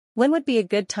When would be a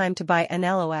good time to buy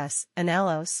Analos?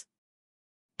 Analos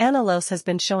has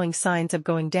been showing signs of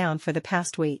going down for the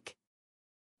past week.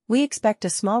 We expect a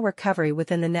small recovery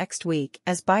within the next week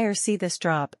as buyers see this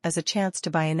drop as a chance to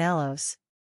buy Analos.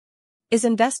 Is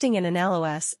investing in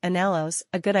Analos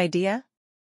a good idea?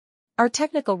 Our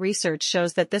technical research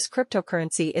shows that this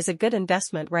cryptocurrency is a good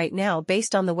investment right now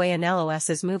based on the way Analos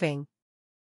is moving.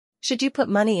 Should you put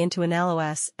money into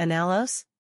Analos?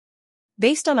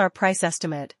 Based on our price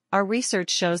estimate, our research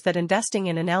shows that investing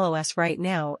in Analos right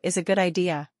now is a good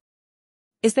idea.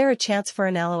 Is there a chance for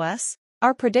Analos?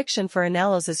 Our prediction for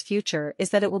Analos' future is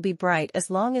that it will be bright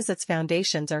as long as its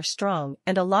foundations are strong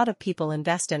and a lot of people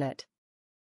invest in it.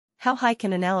 How high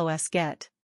can Analos get?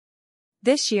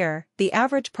 This year, the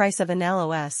average price of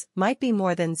Analos might be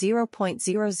more than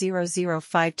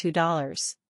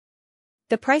 $0.00052.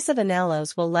 The price of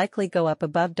Analos will likely go up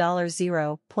above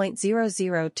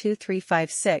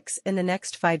 $0.002356 in the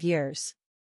next 5 years.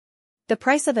 The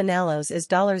price of Analos is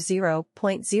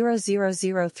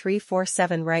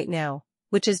 $0.000347 right now,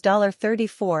 which is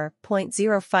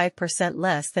 $34.05%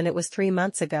 less than it was 3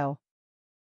 months ago.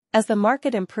 As the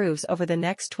market improves over the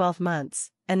next 12 months,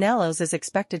 Analos is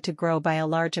expected to grow by a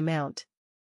large amount.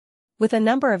 With a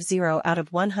number of 0 out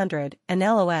of 100,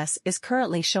 Analos is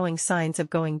currently showing signs of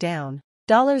going down.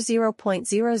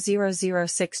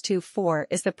 $0.000624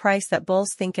 is the price that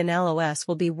bulls think Analos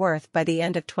will be worth by the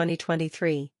end of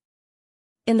 2023.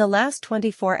 In the last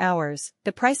 24 hours,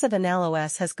 the price of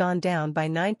Analos has gone down by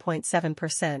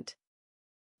 9.7%.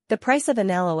 The price of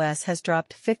Analos has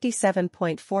dropped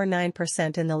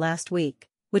 57.49% in the last week,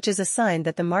 which is a sign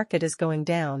that the market is going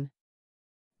down.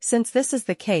 Since this is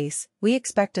the case, we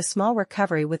expect a small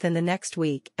recovery within the next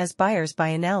week as buyers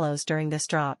buy Analos during this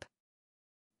drop.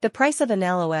 The price of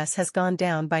Analos has gone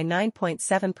down by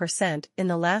 9.7% in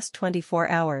the last 24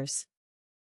 hours.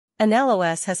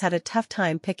 Analos has had a tough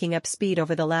time picking up speed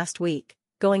over the last week,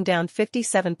 going down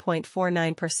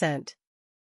 57.49%.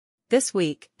 This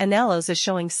week, Analos is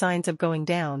showing signs of going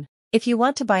down. If you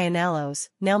want to buy Analos,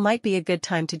 now might be a good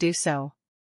time to do so.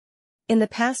 In the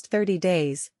past 30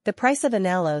 days, the price of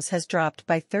Analos has dropped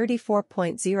by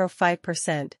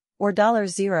 34.05%, or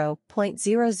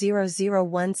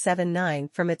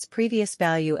 $0.000179 from its previous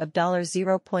value of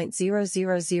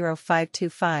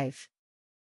 $0.000525.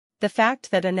 The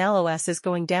fact that Analos is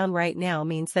going down right now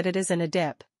means that it is in a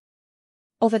dip.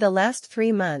 Over the last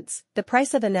 3 months, the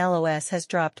price of Analos has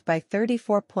dropped by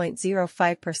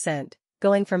 34.05%,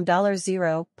 going from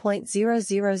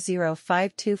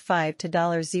 $0.000525 to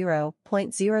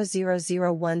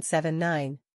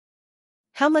 $0.000179.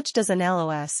 How much does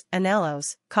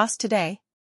Analos cost today?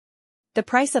 The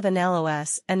price of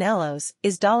Analos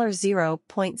is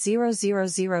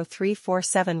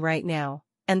 $0.000347 right now,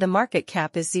 and the market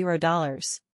cap is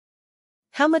 $0.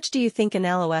 How much do you think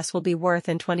Analos will be worth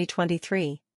in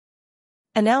 2023?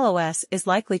 Analos is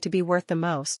likely to be worth the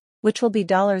most, which will be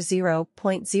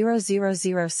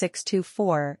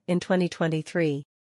 $0.000624 in 2023.